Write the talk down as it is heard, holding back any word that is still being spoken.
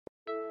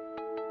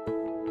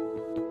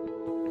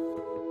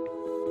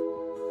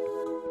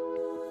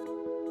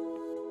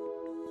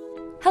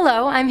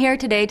Hello, I'm here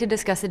today to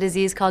discuss a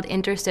disease called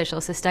interstitial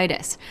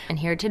cystitis. And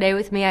here today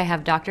with me I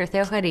have Dr.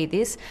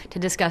 Theoharides to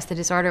discuss the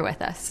disorder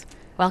with us.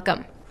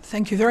 Welcome.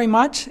 Thank you very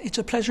much. It's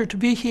a pleasure to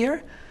be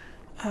here.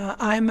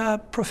 I'm a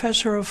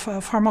professor of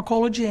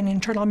pharmacology and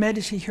internal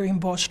medicine here in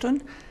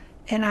Boston,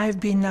 and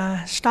I've been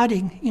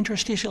studying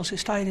interstitial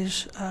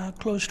cystitis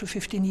close to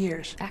 15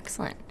 years.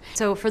 Excellent.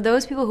 So for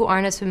those people who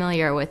aren't as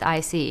familiar with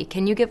IC,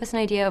 can you give us an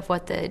idea of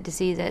what the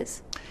disease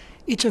is?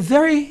 It's a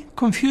very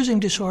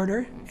confusing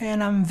disorder,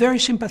 and I'm very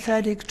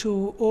sympathetic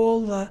to all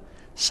the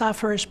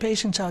sufferers,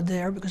 patients out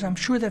there, because I'm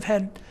sure they've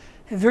had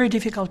a very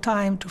difficult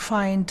time to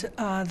find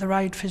the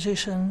right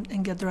physician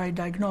and get the right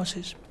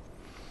diagnosis.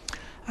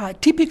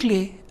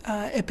 Typically,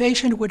 a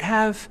patient would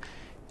have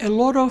a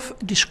lot of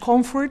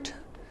discomfort.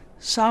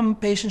 Some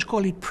patients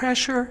call it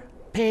pressure,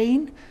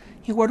 pain,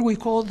 in what we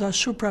call the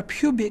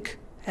suprapubic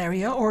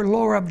area or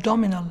lower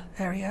abdominal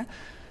area,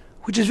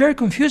 which is very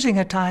confusing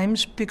at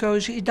times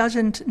because it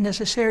doesn't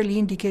necessarily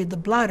indicate the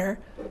bladder.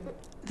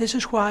 This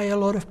is why a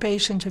lot of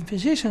patients and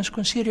physicians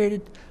consider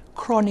it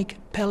chronic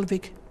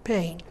pelvic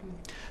pain.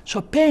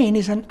 So pain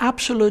is an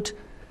absolute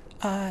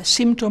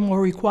symptom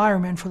or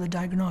requirement for the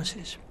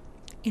diagnosis.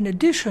 In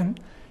addition,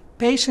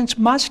 patients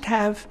must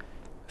have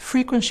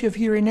frequency of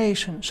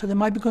urination, so they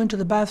might be going to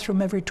the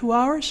bathroom every 2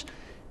 hours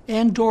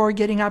and/or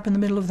getting up in the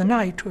middle of the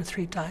night 2 or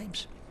 3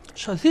 times.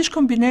 So this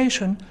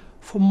combination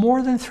for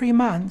more than 3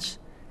 months,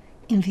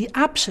 in the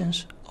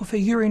absence of a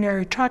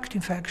urinary tract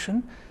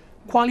infection,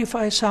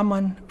 qualifies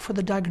someone for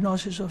the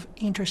diagnosis of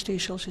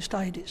interstitial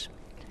cystitis.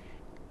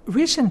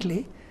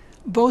 Recently,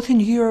 both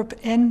in Europe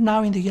and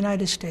now in the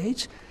United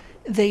States,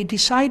 they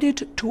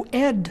decided to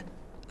add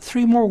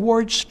 3 more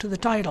words to the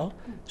title.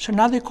 So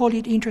now they call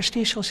it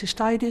interstitial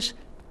cystitis,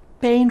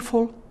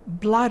 painful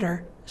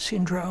bladder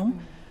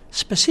syndrome,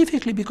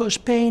 specifically because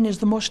pain is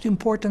the most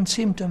important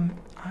symptom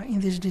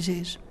in this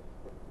disease.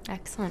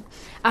 Excellent.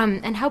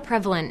 And how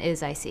prevalent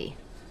is IC?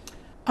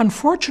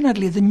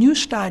 Unfortunately, the new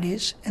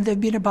studies, and there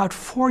have been about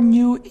 4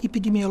 new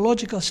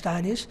epidemiological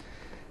studies,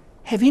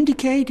 have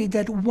indicated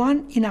that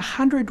 1 in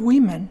 100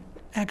 women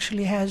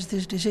actually has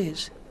this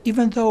disease,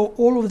 even though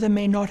all of them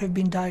may not have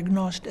been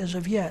diagnosed as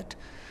of yet.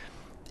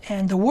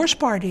 And the worst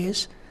part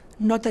is,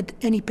 not that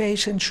any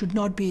patient should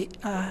not be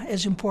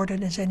as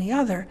important as any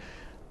other,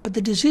 but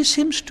the disease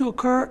seems to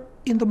occur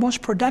in the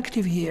most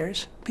productive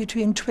years,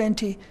 between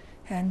 20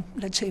 and,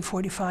 let's say,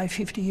 45,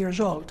 50 years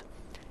old.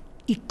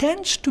 It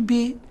tends to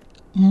be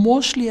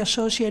mostly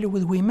associated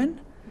with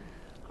women,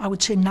 I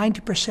would say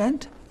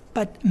 90%,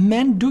 but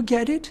men do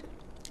get it,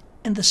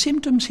 and the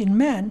symptoms in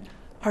men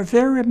are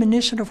very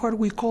reminiscent of what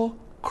we call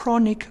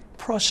chronic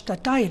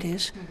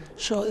prostatitis,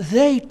 so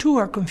they too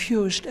are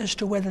confused as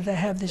to whether they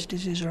have this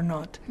disease or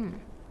not.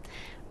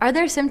 Are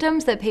there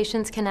symptoms that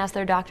patients can ask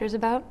their doctors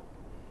about?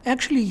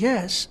 Actually,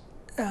 yes.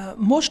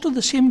 Most of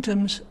the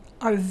symptoms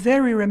are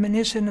very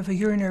reminiscent of a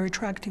urinary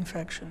tract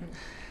infection.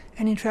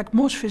 And in fact,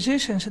 most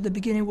physicians at the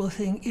beginning will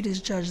think it is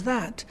just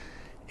that.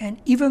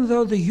 And even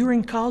though the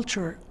urine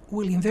culture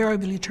will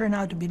invariably turn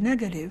out to be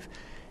negative,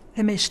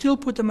 they may still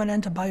put them on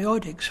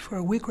antibiotics for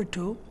a week or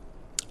 2,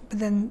 but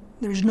then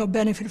there is no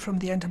benefit from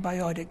the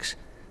antibiotics.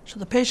 So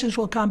the patients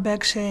will come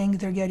back saying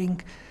they're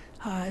getting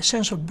a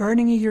sense of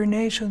burning in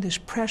urination, this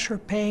pressure,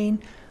 pain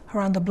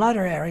around the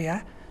bladder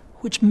area,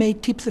 which may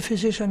tip the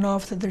physician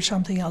off that there's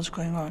something else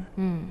going on.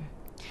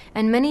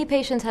 And many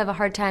patients have a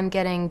hard time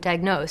getting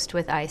diagnosed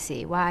with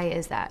IC. Why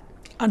is that?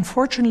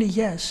 Unfortunately,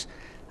 yes.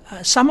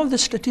 Some of the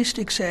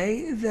statistics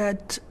say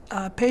that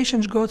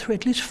patients go through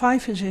at least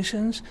 5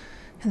 physicians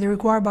and they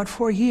require about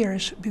 4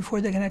 years before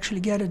they can actually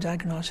get a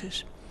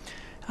diagnosis.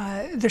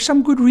 There's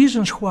some good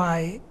reasons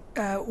why.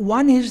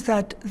 One is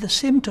that the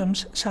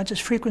symptoms, such as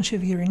frequency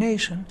of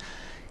urination,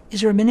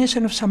 is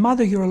reminiscent of some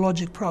other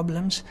urologic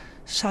problems,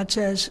 such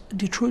as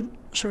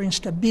detrusor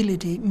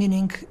instability,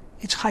 meaning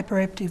it's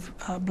hyperactive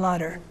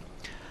bladder.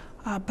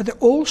 But there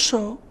are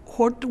also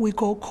what we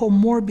call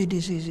comorbid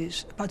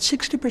diseases. About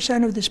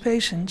 60% of these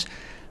patients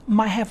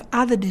might have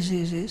other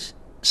diseases,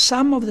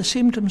 some of the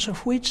symptoms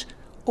of which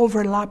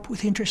overlap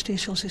with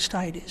interstitial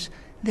cystitis.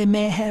 They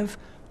may have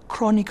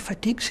chronic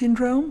fatigue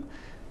syndrome,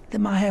 they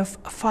might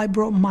have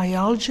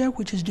fibromyalgia,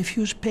 which is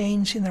diffuse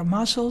pains in their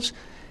muscles,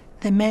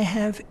 they may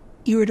have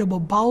irritable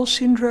bowel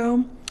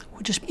syndrome,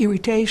 which is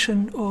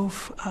irritation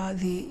of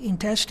the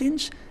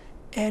intestines,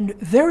 and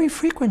very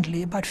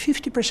frequently, about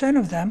 50%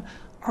 of them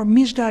are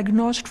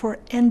misdiagnosed for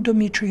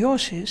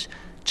endometriosis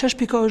just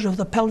because of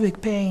the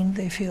pelvic pain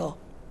they feel.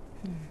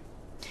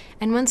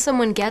 And once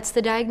someone gets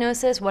the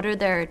diagnosis, what are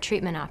their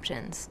treatment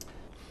options?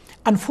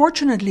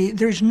 Unfortunately,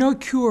 there is no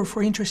cure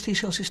for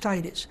interstitial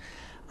cystitis.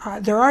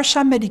 There are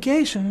some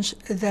medications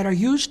that are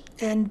used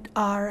and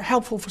are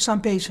helpful for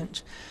some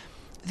patients.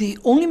 The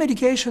only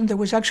medication that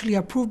was actually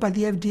approved by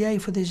the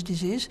FDA for this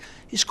disease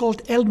is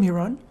called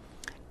Elmiron,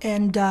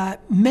 and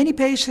many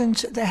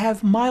patients that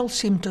have mild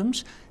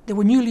symptoms that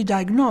were newly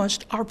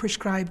diagnosed are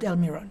prescribed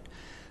Elmiron.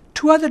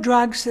 2 other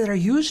drugs that are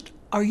used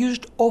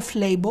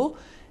off-label,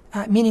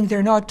 meaning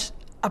they're not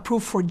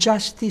approved for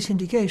just this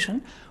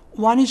indication.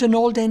 One is an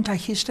old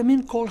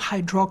antihistamine called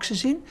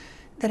Hydroxyzine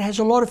that has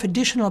a lot of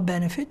additional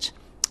benefits,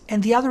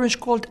 and the other is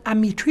called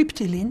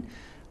Amitriptyline,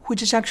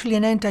 which is actually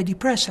an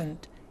antidepressant.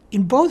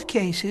 In both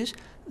cases,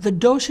 the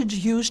dosage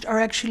used are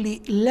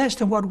actually less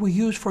than what we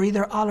use for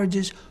either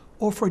allergies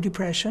or for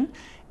depression,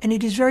 and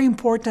it is very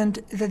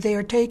important that they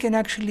are taken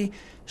actually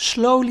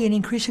slowly and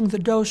increasing the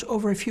dose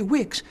over a few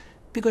weeks,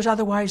 because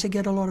otherwise they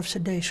get a lot of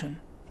sedation.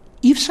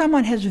 If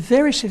someone has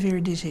very severe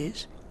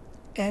disease,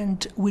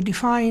 and we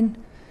define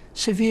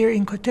severe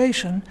in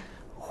quotation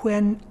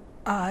when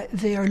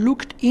they are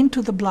looked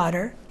into the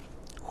bladder,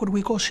 what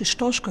we call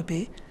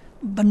cystoscopy,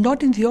 but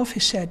not in the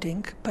office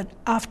setting, but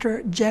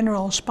after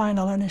general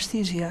spinal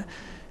anesthesia,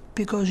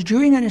 because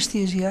during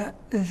anesthesia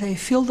they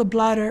fill the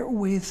bladder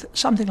with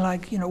something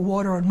like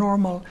water or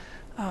normal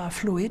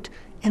fluid,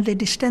 and they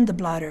distend the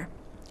bladder.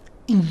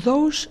 In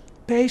those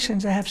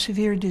patients that have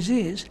severe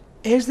disease,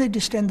 as they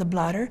distend the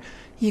bladder,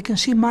 you can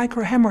see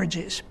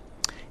microhemorrhages.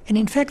 And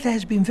in fact, that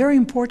has been very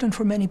important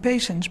for many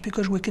patients,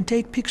 because we can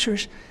take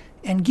pictures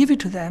and give it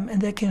to them,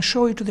 and they can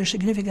show it to their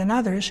significant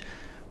others,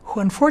 who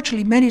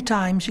unfortunately many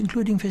times,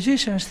 including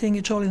physicians, think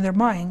it's all in their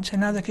minds,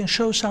 and now they can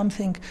show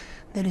something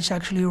that is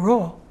actually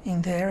raw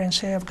in there and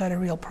say, I've got a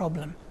real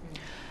problem.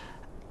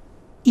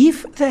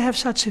 If they have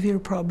such severe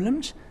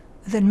problems,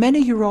 then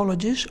many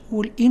urologists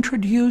will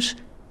introduce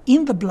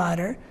in the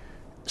bladder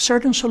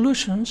certain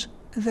solutions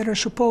that are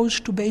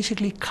supposed to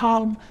basically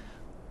calm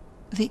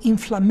the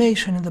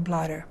inflammation in the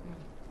bladder.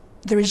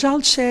 The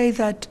results say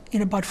that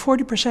in about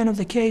 40% of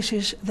the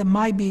cases there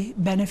might be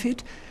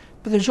benefit,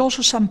 but there's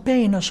also some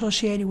pain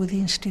associated with the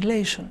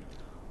instillation.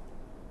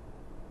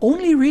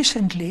 Only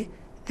recently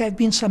there have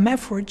been some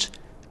efforts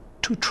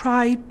to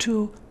try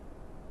to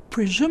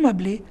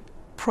presumably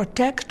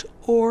protect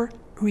or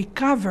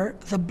recover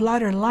the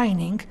bladder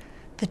lining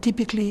that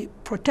typically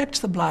protects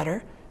the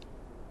bladder,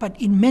 but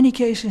in many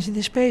cases in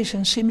these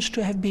patients seems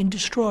to have been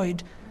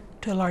destroyed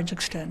to a large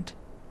extent.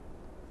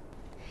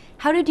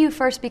 How did you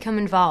first become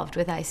involved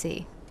with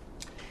IC?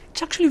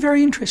 It's actually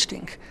very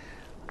interesting.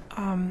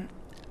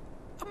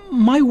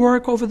 My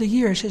work over the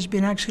years has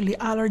been actually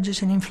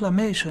allergies and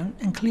inflammation,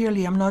 and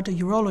clearly I'm not a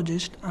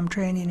urologist, I'm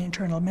trained in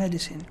internal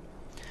medicine.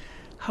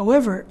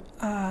 However,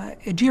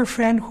 a dear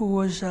friend who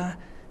was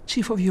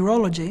chief of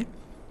urology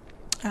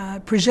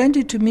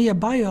presented to me a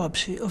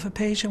biopsy of a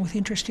patient with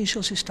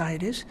interstitial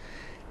cystitis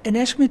and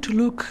asked me to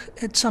look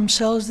at some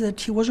cells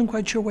that he wasn't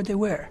quite sure what they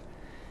were.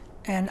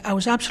 And I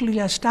was absolutely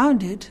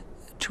astounded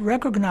to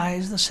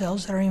recognize the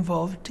cells that are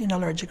involved in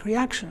allergic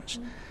reactions.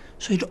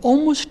 So it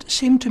almost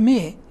seemed to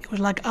me it was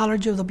like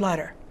allergy of the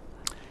bladder.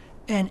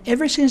 And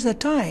ever since that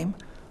time,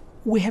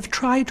 we have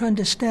tried to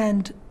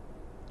understand,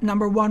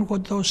 number one,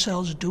 what those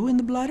cells do in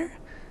the bladder,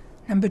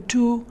 number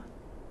two,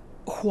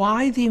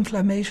 why the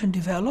inflammation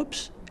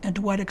develops and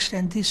to what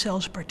extent these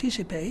cells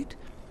participate,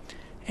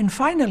 and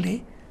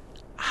finally,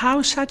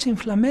 how such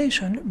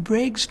inflammation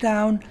breaks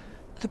down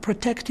the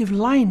protective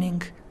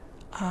lining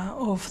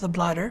of the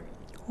bladder,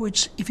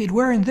 which, if it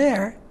weren't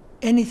there,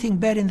 anything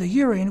bad in the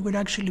urine would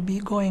actually be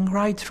going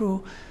right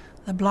through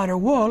the bladder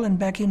wall and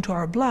back into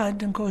our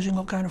blood and causing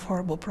all kind of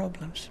horrible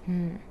problems.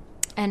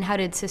 And how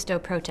did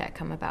CystoProtek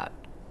come about?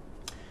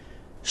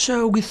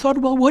 So we thought,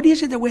 well, what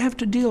is it that we have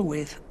to deal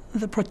with?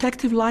 The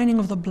protective lining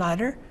of the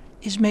bladder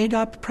is made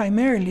up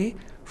primarily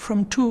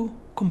from two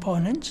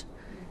components,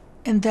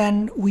 and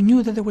then we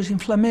knew that there was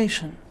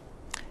inflammation.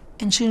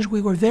 And since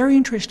we were very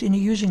interested in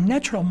using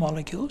natural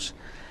molecules,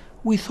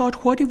 we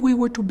thought, what if we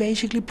were to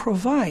basically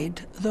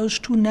provide those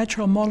two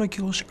natural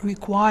molecules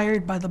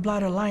required by the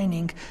bladder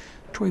lining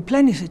to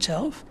replenish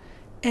itself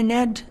and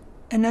add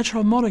a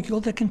natural molecule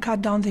that can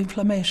cut down the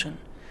inflammation.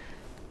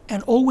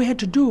 And all we had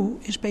to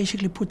do is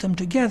basically put them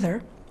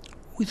together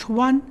with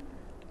one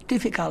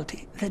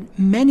difficulty, that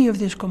many of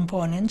these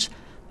components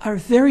are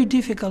very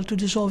difficult to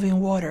dissolve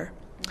in water.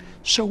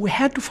 So we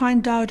had to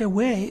find out a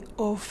way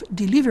of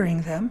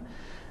delivering them.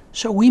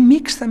 So we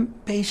mix them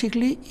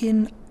basically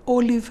in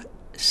olive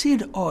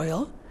seed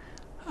oil,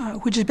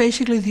 which is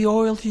basically the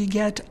oil you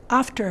get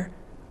after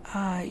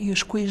you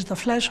squeeze the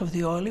flesh of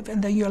the olive,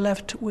 and then you're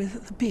left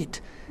with the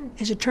pit.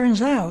 As it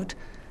turns out,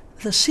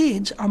 the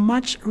seeds are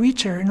much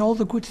richer in all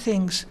the good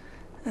things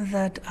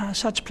that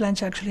such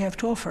plants actually have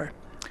to offer.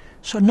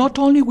 So not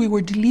only we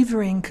were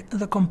delivering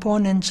the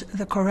components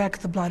that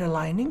correct the bladder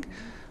lining,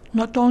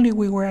 not only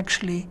we were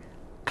actually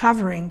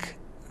covering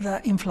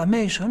the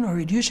inflammation or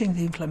reducing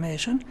the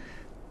inflammation,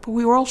 but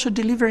we were also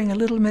delivering a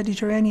little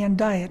Mediterranean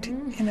diet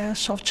in a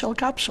soft shell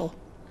capsule.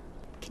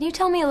 Can you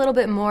tell me a little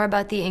bit more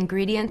about the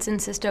ingredients in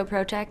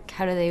CystoProtek?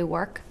 How do they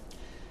work?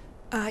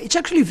 It's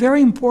actually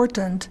very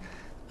important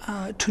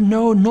to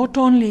know not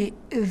only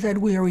that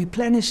we are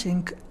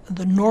replenishing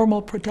the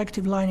normal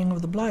protective lining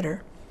of the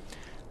bladder,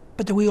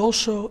 but that we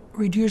also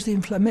reduce the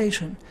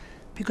inflammation.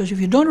 Because if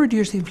you don't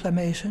reduce the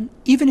inflammation,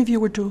 even if you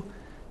were to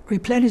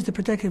replenish the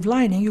protective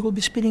lining, you will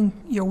be spinning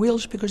your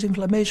wheels because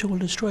inflammation will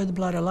destroy the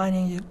bladder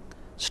lining. You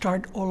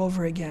start all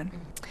over again.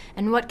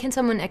 And what can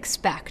someone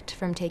expect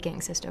from taking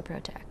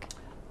CystoProtek?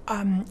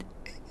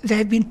 There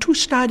have been 2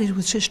 studies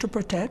with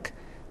CystoProtek.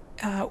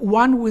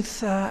 one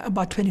with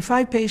about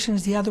 25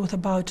 patients, the other with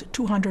about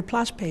 200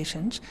 plus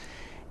patients.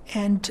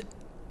 And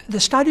the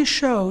study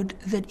showed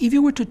that if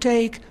you were to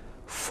take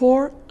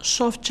 4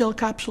 soft gel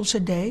capsules a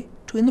day,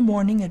 2 in the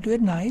morning and 2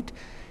 at night,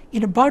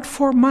 in about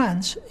 4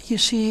 months, you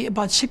see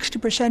about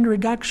 60%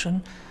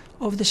 reduction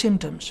of the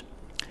symptoms.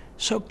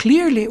 So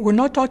clearly, we're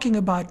not talking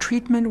about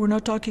treatment, we're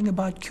not talking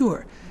about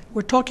cure.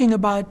 We're talking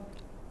about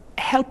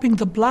helping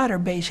the bladder,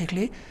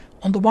 basically,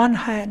 on the one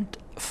hand,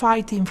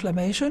 fight the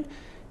inflammation,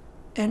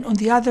 and on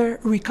the other,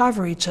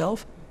 recover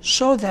itself,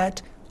 so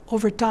that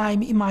over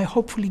time it might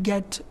hopefully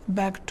get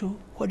back to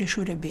what it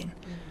should have been.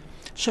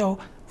 So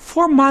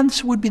 4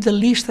 months would be the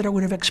least that I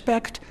would have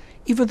expected,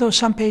 even though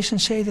some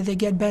patients say that they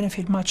get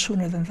benefit much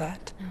sooner than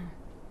that.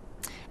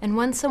 And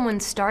once someone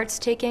starts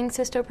taking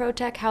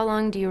CystoProtek, how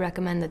long do you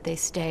recommend that they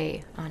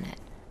stay on it?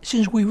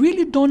 Since we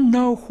really don't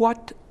know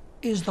what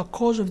is the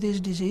cause of this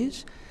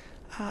disease,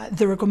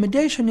 the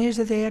recommendation is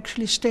that they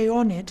actually stay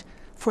on it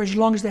for as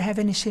long as they have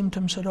any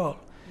symptoms at all.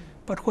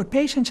 But what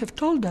patients have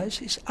told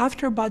us is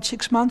after about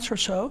 6 months or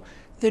so,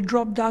 they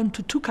drop down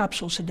to 2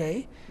 capsules a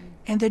day,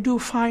 and they do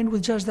fine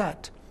with just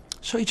that.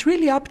 So it's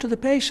really up to the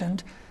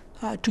patient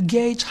to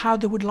gauge how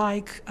they would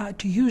like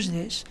to use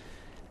this.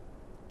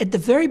 At the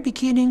very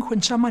beginning,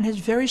 when someone has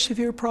very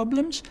severe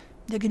problems,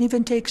 they can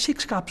even take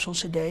 6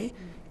 capsules a day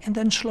and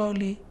then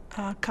slowly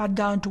cut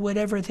down to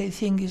whatever they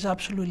think is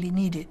absolutely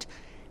needed.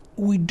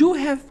 We do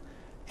have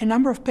a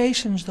number of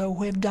patients, though,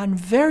 who have done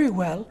very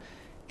well,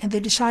 and they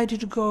decided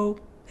to go,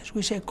 as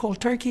we say, cold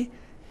turkey,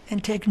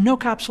 and take no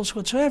capsules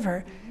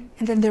whatsoever.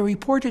 And then they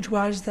reported to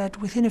us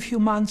that within a few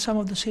months, some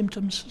of the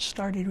symptoms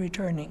started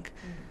returning.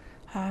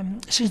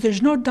 Since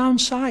there's no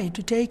downside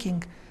to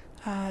taking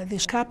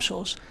these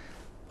capsules,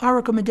 our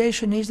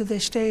recommendation is that they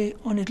stay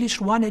on at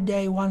least 1 a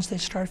day once they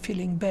start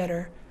feeling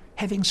better,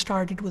 having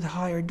started with a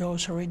higher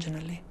dose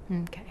originally.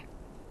 Okay.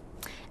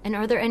 And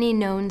are there any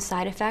known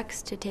side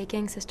effects to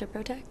taking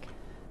CystoProtek?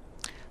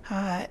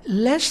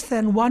 Less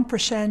than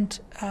 1%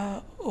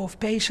 of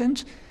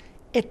patients,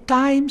 at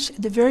times,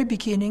 at the very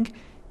beginning,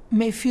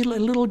 may feel a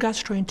little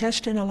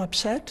gastrointestinal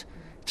upset.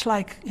 It's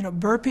like,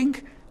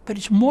 burping, but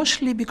it's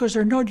mostly because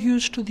they're not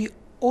used to the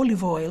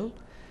olive oil,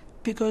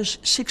 because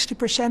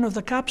 60% of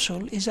the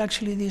capsule is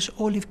actually this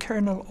olive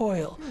kernel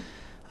oil.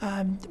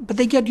 But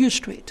they get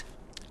used to it.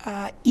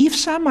 If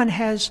someone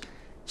has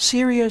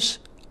serious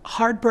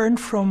heartburn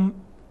from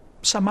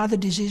some other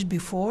disease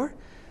before,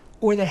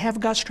 or they have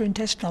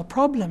gastrointestinal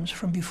problems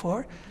from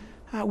before,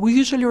 we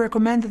usually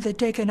recommend that they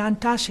take an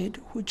antacid,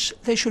 which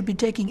they should be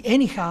taking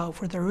anyhow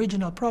for the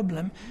original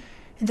problem,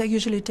 and that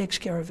usually takes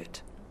care of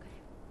it.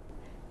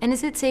 And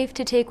is it safe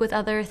to take with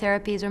other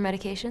therapies or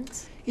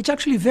medications? It's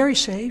actually very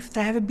safe.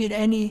 There haven't been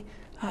any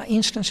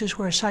instances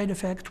where a side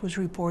effect was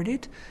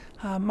reported.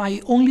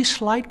 My only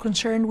slight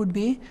concern would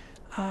be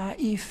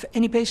if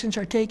any patients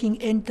are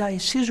taking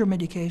anti-seizure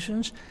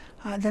medications,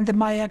 then they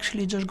might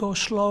actually just go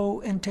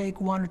slow and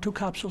take 1 or 2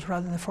 capsules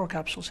rather than 4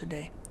 capsules a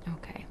day.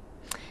 Okay.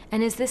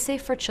 And is this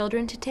safe for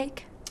children to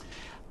take?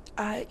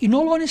 In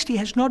all honesty, it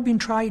has not been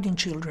tried in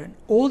children.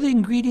 All the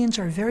ingredients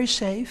are very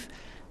safe.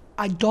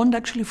 I don't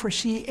actually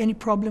foresee any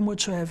problem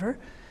whatsoever.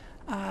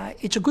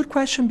 It's a good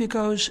question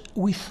because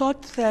we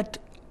thought that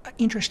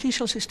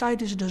interstitial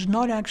cystitis does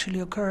not actually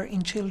occur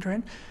in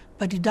children,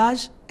 but it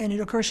does, and it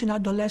occurs in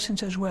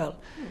adolescents as well.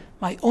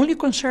 My only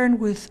concern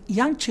with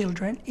young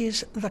children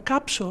is the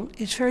capsule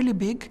is fairly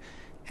big,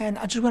 and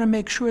I just want to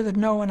make sure that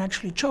no one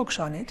actually chokes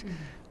on it.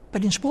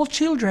 But in small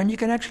children, you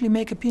can actually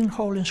make a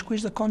pinhole and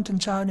squeeze the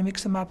contents out and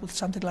mix them up with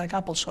something like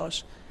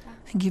applesauce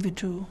and give it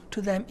to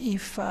them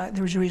if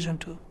there is a reason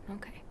to.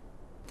 Okay.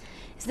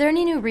 Is there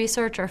any new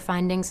research or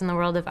findings in the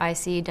world of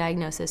IC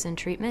diagnosis and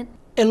treatment?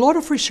 A lot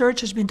of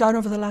research has been done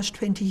over the last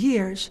 20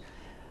 years.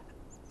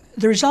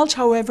 The results,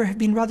 however, have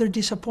been rather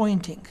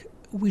disappointing.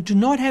 We do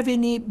not have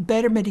any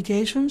better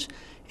medications,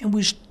 and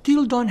we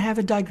still don't have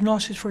a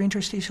diagnosis for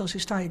interstitial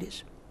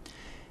cystitis.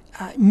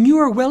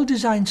 Newer,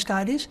 well-designed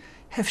studies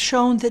have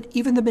shown that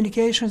even the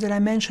medications that I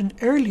mentioned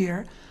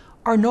earlier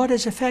are not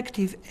as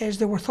effective as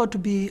they were thought to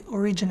be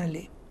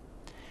originally.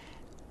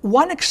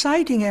 One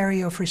exciting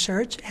area of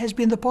research has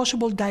been the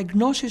possible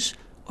diagnosis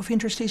of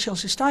interstitial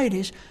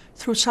cystitis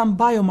through some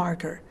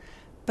biomarker,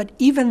 but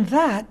even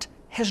that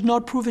has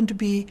not proven to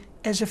be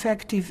as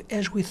effective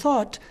as we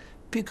thought,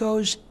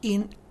 because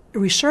in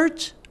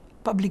research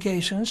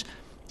publications,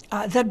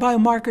 that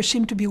biomarker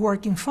seemed to be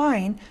working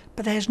fine,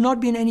 but there has not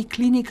been any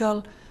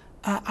clinical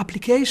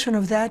application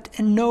of that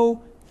and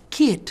no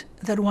kit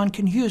that one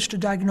can use to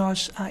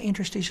diagnose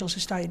interstitial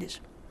cystitis.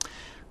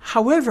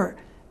 However,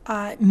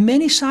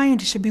 many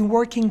scientists have been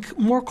working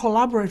more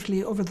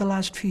collaboratively over the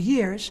last few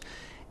years,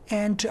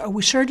 and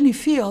we certainly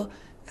feel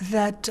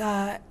that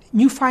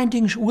new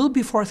findings will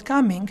be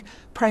forthcoming,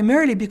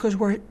 primarily because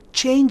we're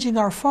changing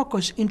our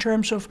focus in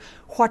terms of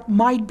what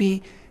might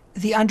be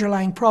the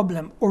underlying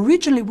problem.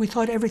 Originally, we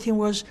thought everything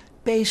was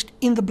based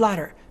in the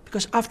bladder,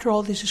 because after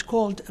all, this is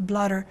called a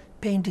bladder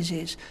pain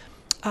disease.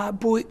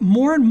 But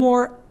more and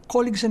more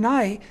colleagues and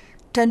I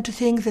tend to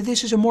think that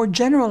this is a more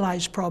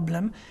generalized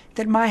problem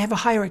that might have a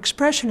higher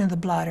expression in the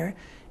bladder.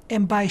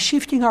 And by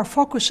shifting our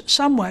focus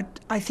somewhat,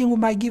 I think we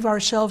might give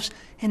ourselves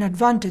an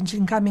advantage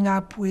in coming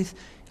up with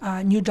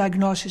new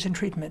diagnosis and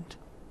treatment.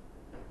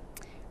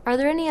 Are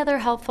there any other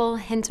helpful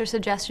hints or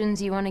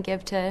suggestions you want to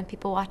give to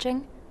people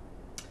watching?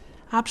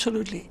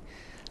 Absolutely.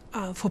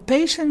 For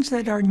patients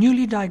that are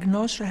newly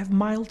diagnosed or have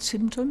mild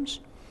symptoms,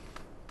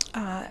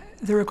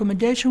 the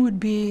recommendation would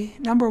be,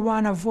 number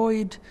one,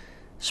 avoid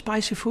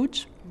spicy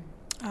foods,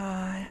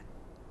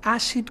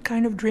 acid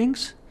kind of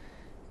drinks,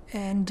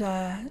 and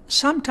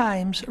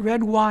sometimes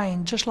red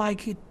wine, just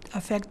like it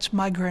affects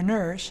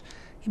migraineurs,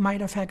 it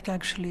might affect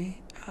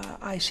actually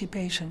IC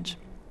patients.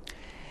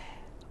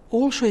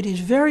 Also, it is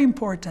very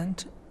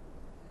important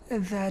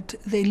that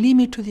they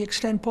limit to the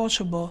extent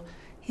possible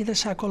either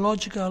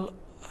psychological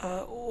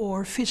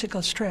or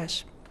physical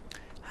stress.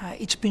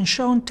 It's been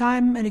shown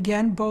time and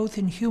again, both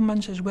in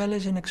humans as well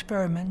as in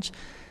experiments,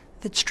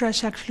 that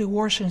stress actually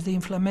worsens the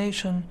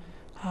inflammation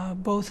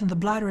both in the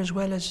bladder as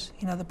well as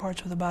in other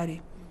parts of the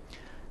body.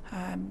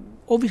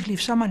 Obviously,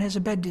 if someone has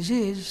a bad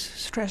disease,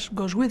 stress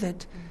goes with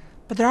it,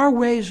 but there are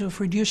ways of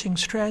reducing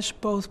stress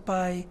both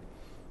by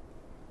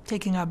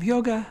taking up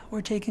yoga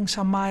or taking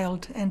some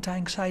mild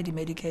anti-anxiety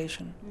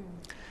medication.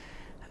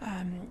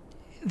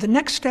 The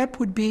next step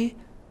would be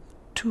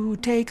to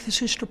take the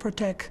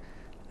CystoProtek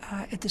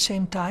at the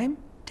same time,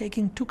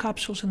 taking 2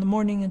 capsules in the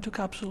morning and 2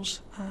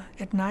 capsules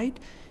at night,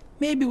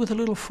 maybe with a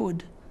little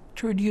food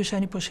to reduce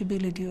any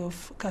possibility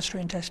of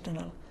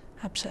gastrointestinal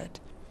upset.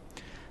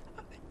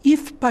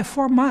 If by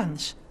 4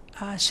 months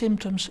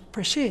symptoms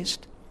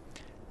persist,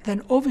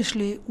 then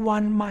obviously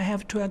one might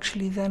have to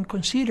actually then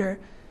consider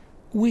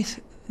with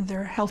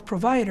their health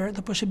provider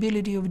the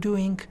possibility of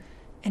doing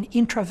an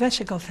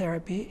intravesicle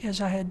therapy,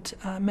 as I had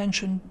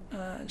mentioned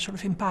sort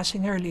of in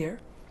passing earlier,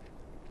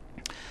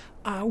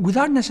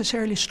 without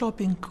necessarily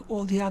stopping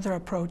all the other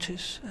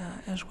approaches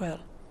as well.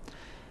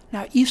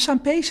 Now, if some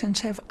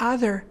patients have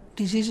other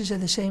diseases at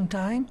the same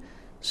time,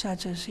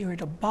 such as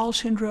irritable bowel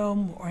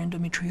syndrome or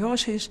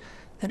endometriosis,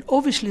 then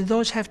obviously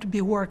those have to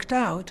be worked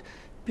out,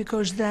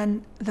 because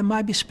then there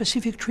might be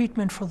specific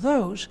treatment for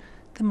those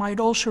that might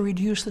also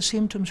reduce the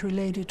symptoms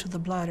related to the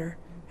bladder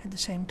at the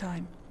same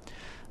time.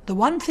 The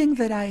one thing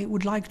that I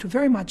would like to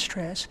very much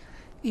stress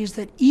is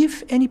that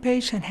if any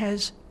patient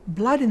has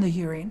blood in the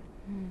urine,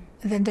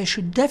 then they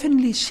should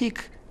definitely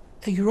seek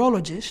a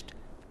urologist,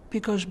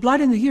 because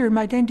blood in the urine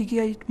might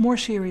indicate more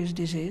serious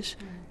disease,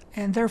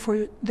 and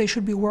therefore they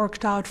should be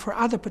worked out for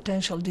other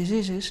potential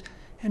diseases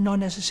and not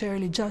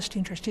necessarily just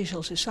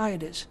interstitial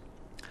cystitis.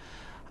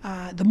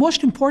 The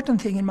most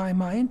important thing in my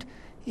mind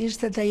is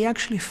that they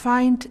actually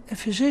find a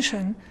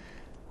physician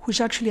who's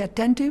actually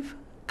attentive,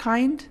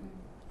 kind,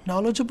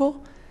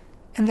 knowledgeable,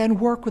 and then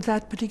work with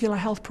that particular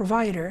health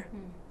provider,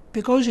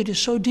 because it is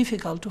so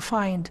difficult to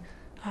find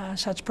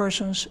such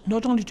persons,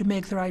 not only to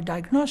make the right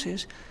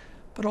diagnosis,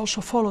 but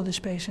also follow these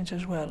patients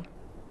as well.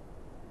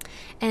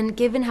 And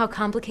given how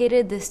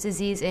complicated this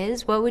disease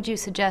is, what would you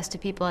suggest to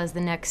people as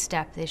the next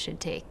step they should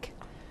take?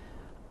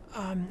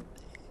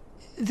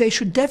 They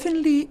should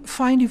definitely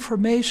find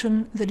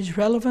information that is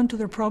relevant to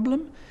their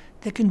problem.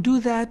 They can do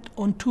that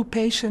on 2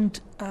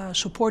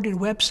 patient-supported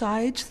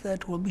websites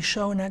that will be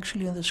shown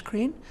actually on the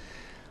screen.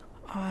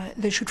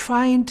 They should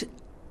find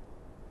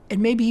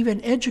and maybe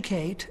even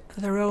educate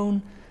their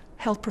own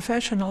health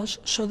professionals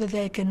so that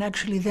they can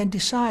actually then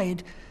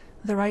decide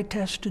the right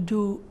test to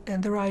do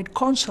and the right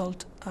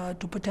consult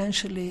to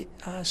potentially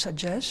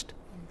suggest.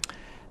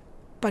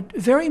 But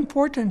very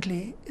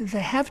importantly,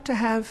 they have to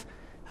have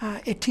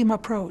a team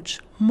approach.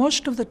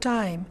 Most of the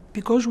time,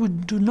 because we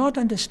do not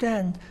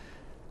understand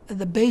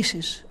the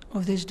basis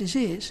of this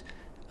disease,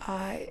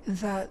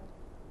 the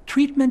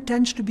treatment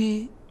tends to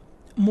be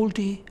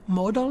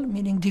multimodal,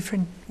 meaning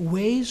different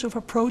ways of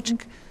approaching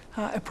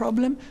a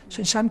problem. So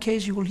in some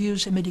cases you will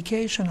use a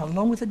medication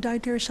along with a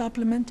dietary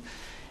supplement.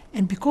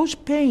 And because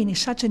pain is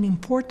such an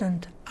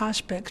important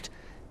aspect,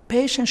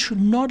 patients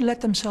should not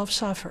let themselves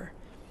suffer.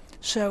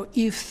 So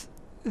if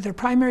their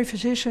primary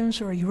physicians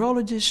or a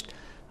urologist,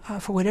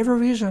 for whatever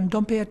reason,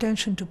 don't pay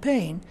attention to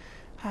pain,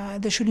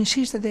 they should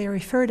insist that they are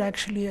referred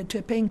actually to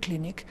a pain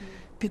clinic,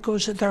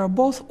 because there are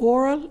both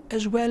oral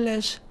as well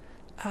as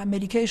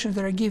medications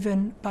that are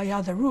given by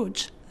other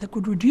routes that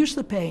could reduce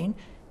the pain,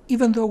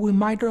 even though we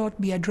might not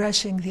be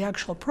addressing the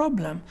actual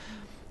problem.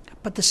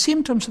 But the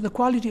symptoms and the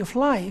quality of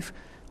life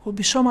will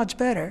be so much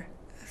better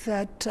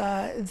that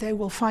they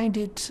will find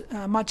it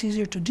much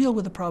easier to deal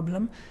with the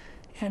problem,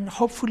 and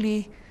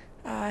hopefully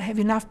have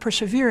enough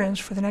perseverance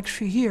for the next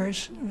few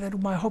years that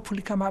we might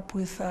hopefully come up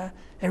with a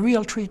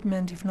real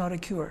treatment, if not a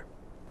cure.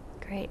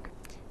 Great.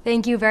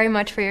 Thank you very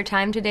much for your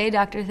time today,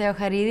 Dr.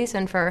 Theoharides,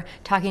 and for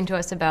talking to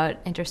us about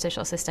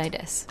interstitial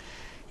cystitis.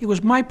 It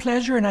was my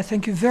pleasure, and I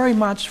thank you very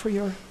much for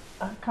your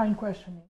kind questioning.